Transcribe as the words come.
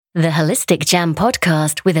The Holistic Jam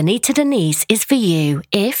podcast with Anita Denise is for you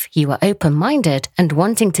if you are open-minded and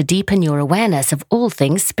wanting to deepen your awareness of all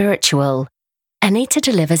things spiritual. Anita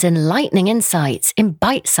delivers enlightening insights in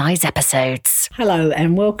bite-sized episodes. Hello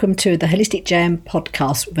and welcome to the Holistic Jam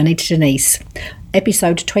podcast with Anita Denise,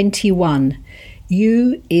 episode 21.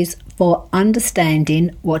 U is for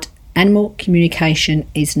understanding what animal communication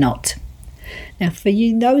is not. Now, for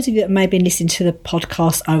you, those of you that may have been listening to the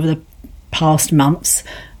podcast over the past months,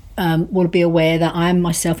 will be aware that I am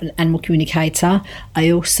myself an animal communicator.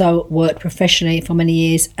 I also worked professionally for many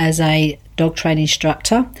years as a dog training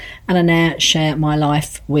instructor, and I now share my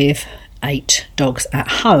life with 8 dogs at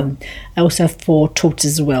home. I also have 4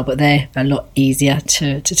 tortoises as well, but they're a lot easier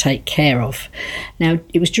to take care of. Now,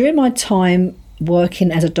 it was during my time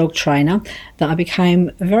working as a dog trainer that I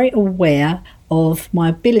became very aware of my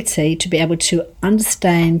ability to be able to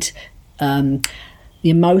understand the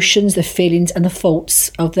emotions, the feelings and the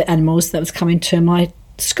thoughts of the animals that was coming to my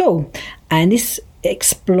school. And this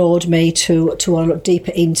explored me to look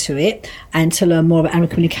deeper into it and to learn more about animal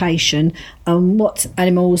communication and what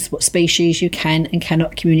animals, what species you can and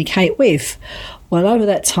cannot communicate with. Well, over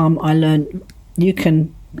that time I learned we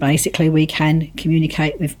can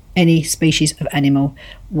communicate with any species of animal,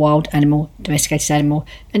 wild animal, domesticated animal,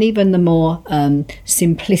 and even the more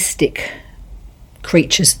simplistic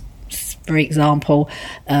creatures. For example,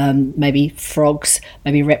 maybe frogs,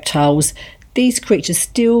 maybe reptiles. These creatures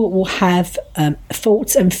still will have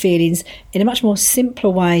thoughts and feelings in a much more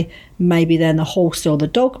simpler way maybe than the horse or the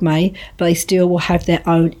dog may, but they still will have their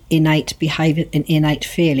own innate behaviour and innate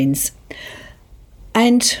feelings.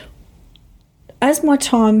 And as my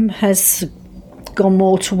time has gone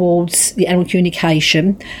more towards the animal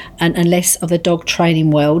communication and less of the dog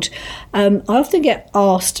training world, I often get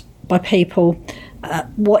asked by people,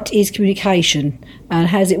 what is communication and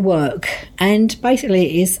how does it work? And basically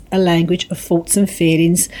it is a language of thoughts and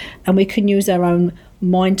feelings, and we can use our own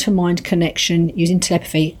mind-to-mind connection using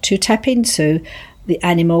telepathy to tap into the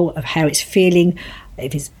animal of how it's feeling,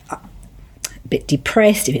 if it's a bit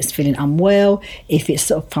depressed, if it's feeling unwell, if it's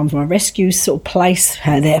sort of from a rescue sort of place,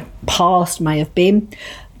 how their past may have been.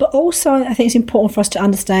 But also I think it's important for us to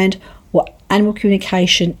understand what animal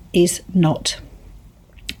communication is not.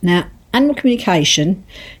 Now, animal communication,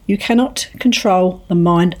 you cannot control the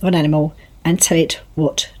mind of an animal and tell it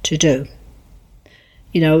what to do.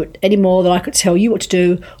 You know, any more than I could tell you what to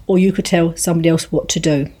do or you could tell somebody else what to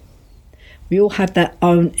do. We all have that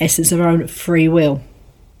own essence of our own free will.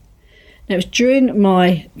 Now, it was during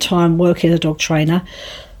my time working as a dog trainer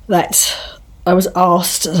that I was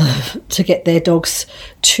asked to get their dogs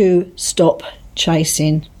to stop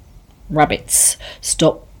chasing rabbits,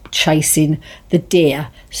 stop chasing the deer,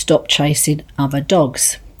 stop chasing other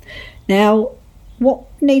dogs. Now, what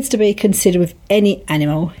needs to be considered with any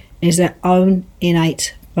animal is their own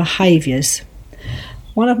innate behaviours.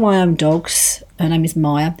 One of my own dogs, her name is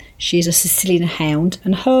Maya, she is a Sicilian hound,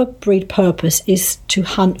 and her breed purpose is to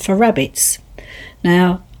hunt for rabbits.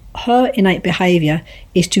 Now, her innate behaviour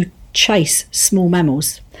is to chase small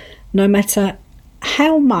mammals. No matter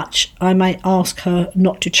how much I may ask her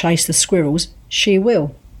not to chase the squirrels, she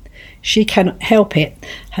will. She cannot help it,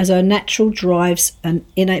 as her natural drives and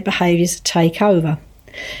innate behaviours take over.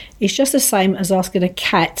 It's just the same as asking a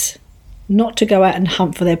cat not to go out and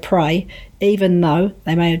hunt for their prey, even though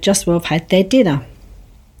they may have just well have had their dinner.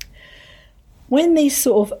 When these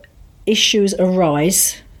sort of issues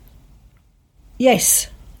arise, yes,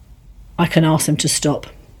 I can ask them to stop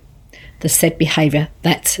the said behaviour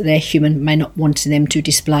that their human may not want them to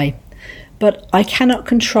display. But I cannot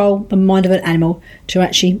control the mind of an animal to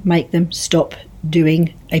actually make them stop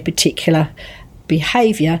doing a particular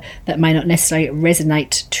behaviour that may not necessarily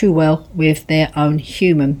resonate too well with their own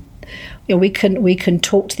human. You know, we can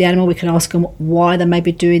talk to the animal, we can ask them why they may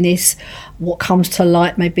be doing this, what comes to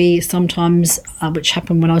light maybe sometimes, which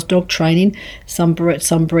happened when I was dog training. Some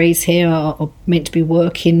breeds here are meant to be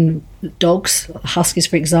working dogs, huskies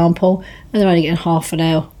for example, and they're only getting half an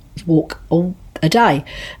hour walk all a day.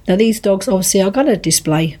 Now these dogs obviously are going to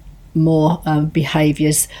display more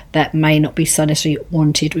behaviours that may not be so necessarily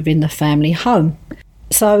wanted within the family home.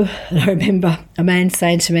 So I remember a man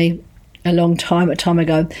saying to me a time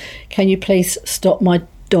ago, can you please stop my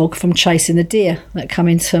dog from chasing the deer that come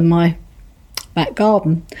into my back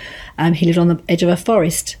garden? He lived on the edge of a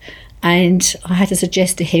forest, and I had to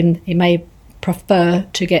suggest to him he may prefer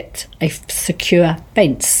to get a secure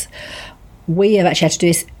fence. We have actually had to do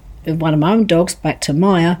this with one of my own dogs, back to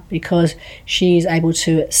Maya, because she's able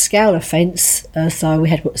to scale a fence, so we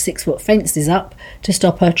had 6-foot fences up to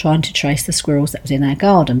stop her trying to chase the squirrels that was in our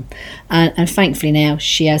garden, and thankfully now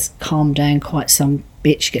she has calmed down quite some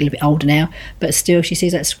bit. She gets a little bit older now, but still, she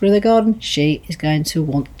sees that squirrel in the garden, she is going to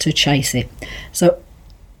want to chase it. So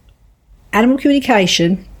animal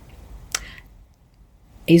communication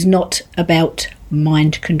is not about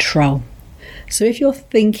mind control. So if you're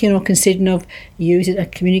thinking or considering of using a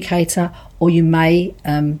communicator, or you may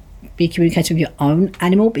be communicating with your own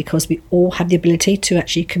animal, because we all have the ability to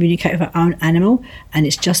actually communicate with our own animal, and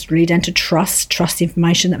it's just really down to trust the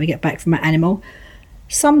information that we get back from our animal.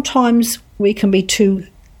 Sometimes we can be too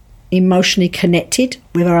emotionally connected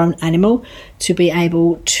with our own animal to be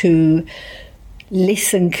able to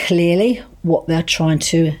listen clearly what they're trying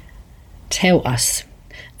to tell us.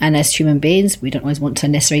 And as human beings, we don't always want to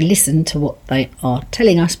necessarily listen to what they are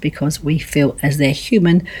telling us, because we feel as they're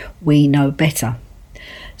human, we know better.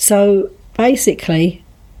 So basically,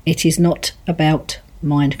 it is not about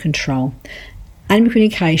mind control. Animal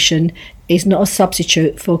communication is not a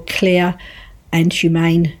substitute for clear and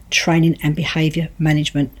humane training and behaviour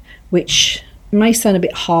management, which may sound a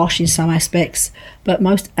bit harsh in some aspects, but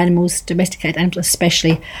most animals, domesticated animals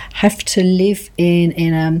especially, have to live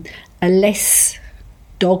in a less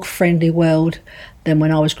dog-friendly world than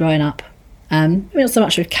when I was growing up. Not so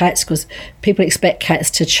much with cats, because people expect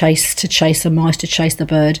cats to chase the mice, to chase the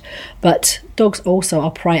bird, but dogs also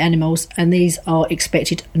are prey animals, and these are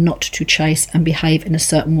expected not to chase and behave in a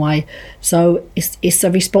certain way. So it's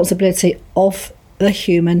a responsibility of the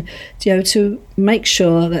human to make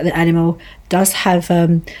sure that the animal does have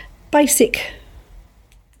basic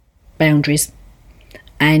boundaries.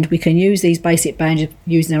 And we can use these basic boundaries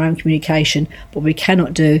using our own communication. But what we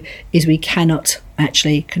cannot do is we cannot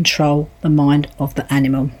actually control the mind of the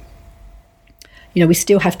animal. We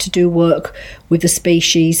still have to do work with the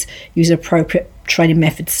species, use appropriate training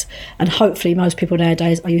methods. And hopefully most people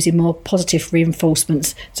nowadays are using more positive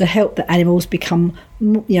reinforcements to help the animals become,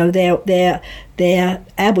 they're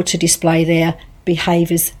able to display their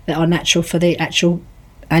behaviours that are natural for the actual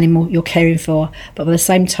animal you're caring for. But by the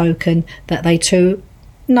same token, that they too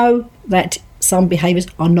know that some behaviours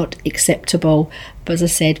are not acceptable. But as I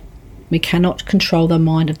said, we cannot control the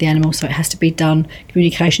mind of the animal, so it has to be done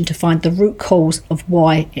communication to find the root cause of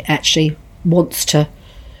why it actually wants to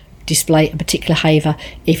display a particular behaviour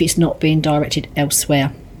if it's not being directed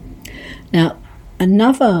elsewhere. Now,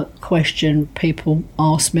 another question people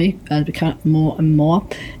ask me, become more and more,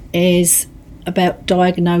 is about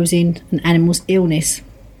diagnosing an animal's illness.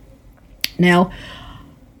 Now,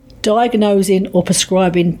 diagnosing or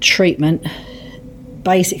prescribing treatment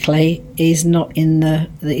basically is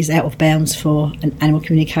out of bounds for an animal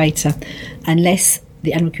communicator, unless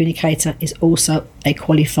the animal communicator is also a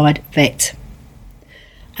qualified vet.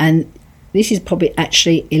 And this is probably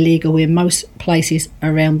actually illegal in most places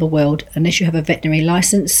around the world. Unless you have a veterinary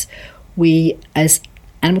license, we as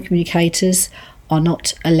animal communicators are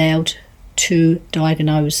not allowed to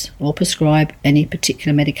diagnose or prescribe any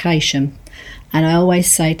particular medication. And I always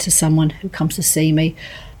say to someone who comes to see me,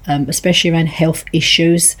 especially around health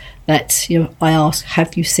issues, that I ask,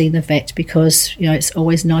 have you seen the vet? Because it's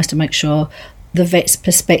always nice to make sure the vet's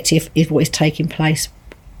perspective is what is taking place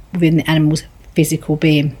within the animal's physical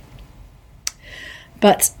being.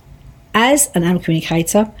 But as an animal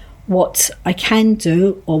communicator, what I can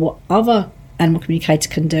do, or what other animal communicators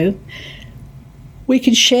can do, we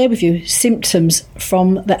can share with you symptoms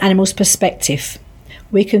from the animal's perspective.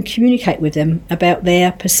 We can communicate with them about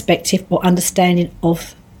their perspective or understanding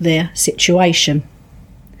of their situation.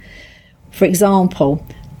 For example,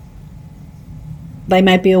 they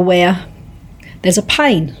may be aware there's a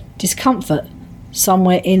pain, discomfort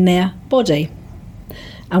somewhere in their body,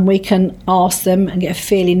 and we can ask them and get a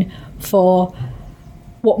feeling for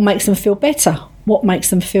what makes them feel better, what makes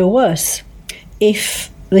them feel worse. If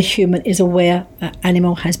the human is aware that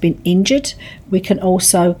animal has been injured, we can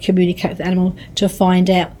also communicate with the animal to find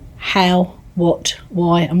out how, what,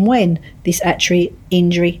 why and when this actually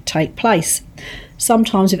injury take place.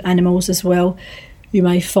 Sometimes with animals as well, you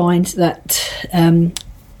may find that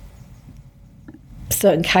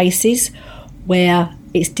certain cases where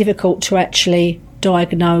it's difficult to actually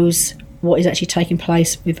diagnose what is actually taking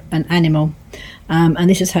place with an animal. And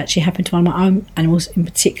this has actually happened to one of my own animals in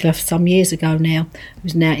particular some years ago now,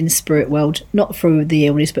 who's now in the spirit world, not through the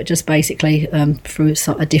illness, but just basically through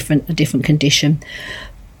a different condition.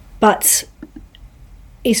 But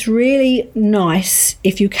it's really nice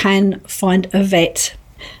if you can find a vet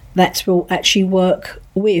that will actually work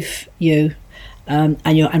with you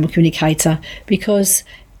and your animal communicator, because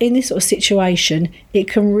in this sort of situation, it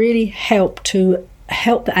can really help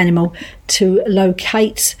the animal to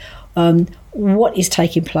locate what is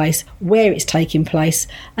taking place, where it's taking place,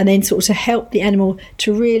 and then sort of help the animal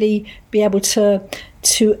to really be able to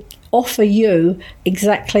offer you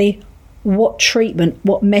exactly what treatment,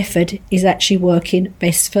 what method is actually working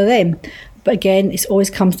best for them. But again, it always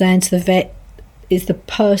comes down to the vet is the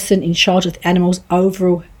person in charge of the animal's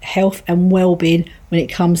overall health and well-being when it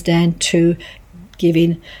comes down to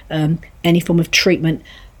giving any form of treatment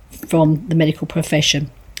from the medical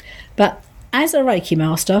profession. But as a Reiki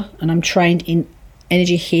master, and I'm trained in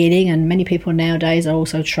energy healing, and many people nowadays are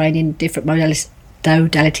also trained in different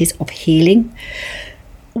modalities of healing,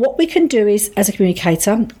 what we can do is, as a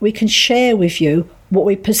communicator, we can share with you what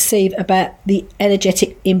we perceive about the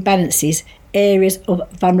energetic imbalances, areas of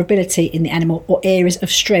vulnerability in the animal, or areas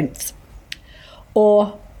of strength,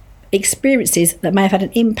 or experiences that may have had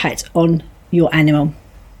an impact on your animal.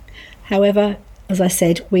 However, as I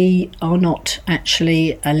said, we are not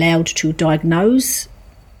actually allowed to diagnose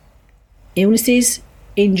illnesses,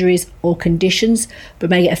 injuries or conditions, but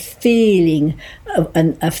may get a feeling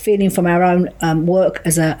from our own work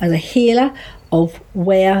as a healer of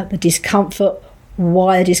where the discomfort,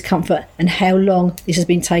 why the discomfort, and how long this has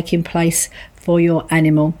been taking place for your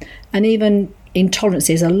animal. And even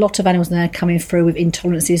intolerances, a lot of animals now are coming through with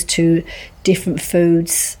intolerances to different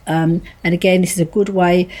foods, and again, this is a good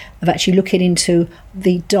way of actually looking into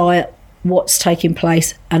the diet, what's taking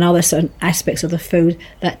place, and other certain aspects of the food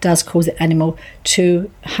that does cause the animal to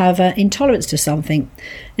have an intolerance to something.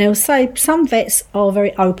 Now, say some vets are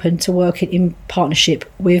very open to working in partnership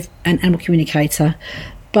with an animal communicator,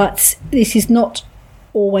 but this is not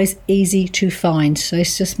always easy to find, so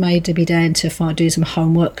it's just made to be down to do some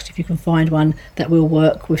homework if you can find one that will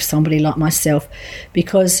work with somebody like myself,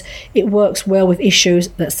 because it works well with issues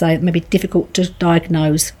that say may be difficult to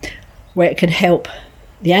diagnose, where it can help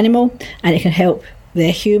the animal and it can help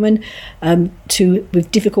their human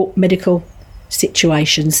with difficult medical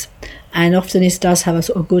situations. And often this does have a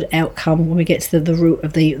sort of good outcome when we get to the root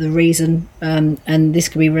of the reason, and this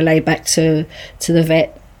can be relayed back to the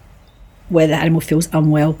vet where the animal feels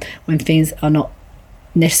unwell when things are not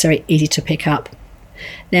necessarily easy to pick up.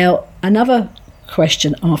 Now, another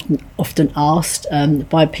question often asked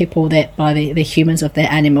by people by the humans of their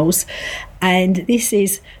animals, and this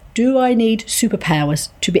is, do I need superpowers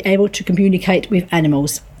to be able to communicate with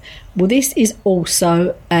animals? Well, this is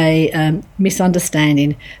also a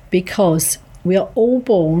misunderstanding, because we are all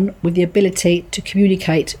born with the ability to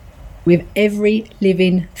communicate with every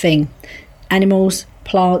living thing, animals,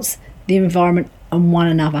 plants, the environment and one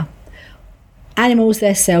another. Animals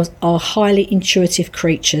themselves are highly intuitive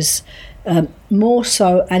creatures, more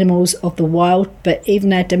so animals of the wild, but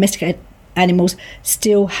even our domesticated animals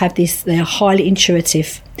still have this. They are highly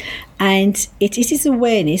intuitive, and it is this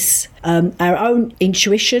awareness, our own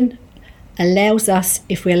intuition allows us,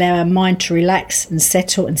 if we allow our mind to relax and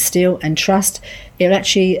settle and still and trust, it will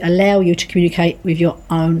actually allow you to communicate with your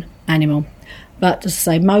own animal. But as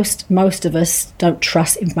I say, most of us don't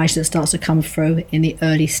trust information that starts to come through in the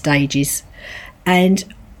early stages. And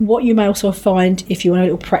what you may also find, if you want a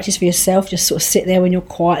little practice for yourself, just sort of sit there when you're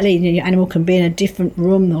quietly, and your animal can be in a different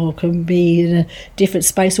room or can be in a different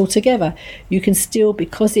space altogether. You can still,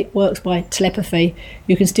 because it works by telepathy,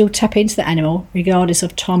 you can still tap into the animal regardless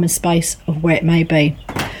of time and space of where it may be.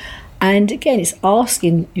 And again, it's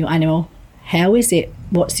asking your animal, how is it?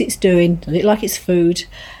 What's it doing? Does it like its food?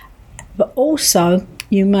 But also,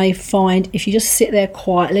 you may find, if you just sit there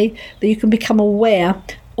quietly, that you can become aware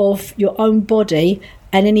of your own body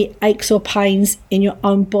and any aches or pains in your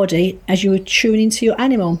own body as you attune into your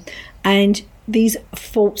animal. And these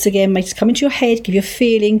thoughts, again, may just come into your head, give you a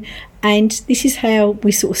feeling, and this is how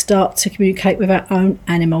we sort of start to communicate with our own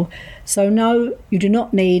animal. So no, you do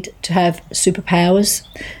not need to have superpowers.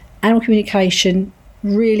 Animal communication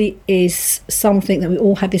really is something that we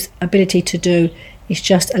all have this ability to do. It's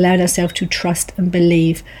just allowing ourselves to trust and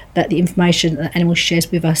believe that the information that the animal shares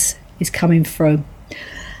with us is coming through.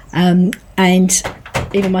 And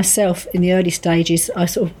even myself, in the early stages, I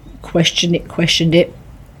sort of questioned it,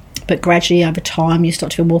 but gradually over time you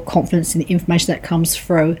start to feel more confidence in the information that comes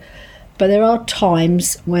through. But there are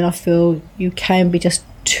times when I feel you can be just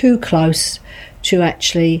too close to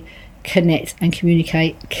actually connect and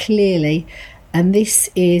communicate clearly, and this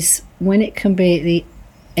is when it can be at the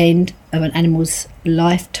end of an animal's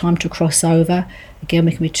lifetime to cross over. Again,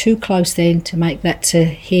 we can be too close then to make that to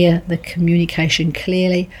hear the communication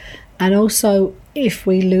clearly. And also, if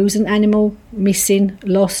we lose an animal, missing,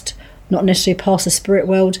 lost, not necessarily past the spirit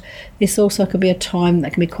world, this also can be a time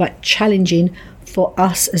that can be quite challenging for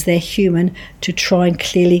us as their human to try and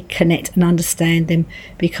clearly connect and understand them,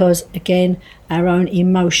 because again, our own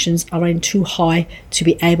emotions are running too high to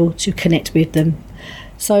be able to connect with them.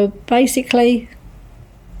 So basically,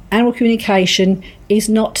 animal communication is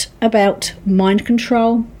not about mind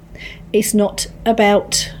control. It's not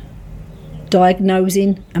about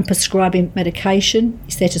diagnosing and prescribing medication.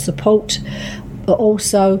 It's there to support, but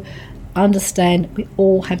also understand we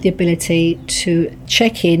all have the ability to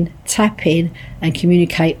check in, tap in and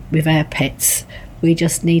communicate with our pets. We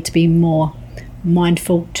just need to be more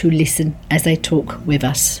mindful to listen as they talk with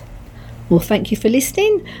us. Well, thank you for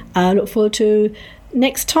listening. I look forward to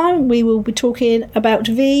next time. We will be talking about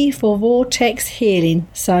V for Vortex Healing.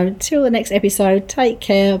 So until the next episode, take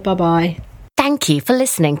care. Bye-bye. Thank you for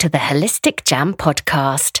listening to the Holistic Jam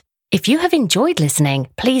podcast. If you have enjoyed listening,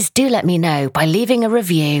 please do let me know by leaving a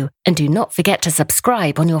review, and do not forget to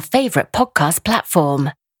subscribe on your favourite podcast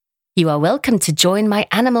platform. You are welcome to join my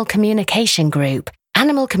animal communication group,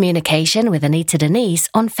 Animal Communication with Anita Denise,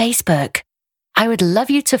 on Facebook. I would love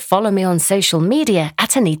you to follow me on social media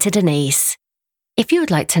at Anita Denise. If you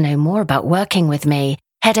would like to know more about working with me,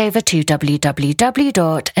 head over to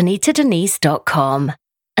www.anitadenise.com.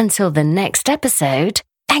 Until the next episode,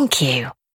 thank you.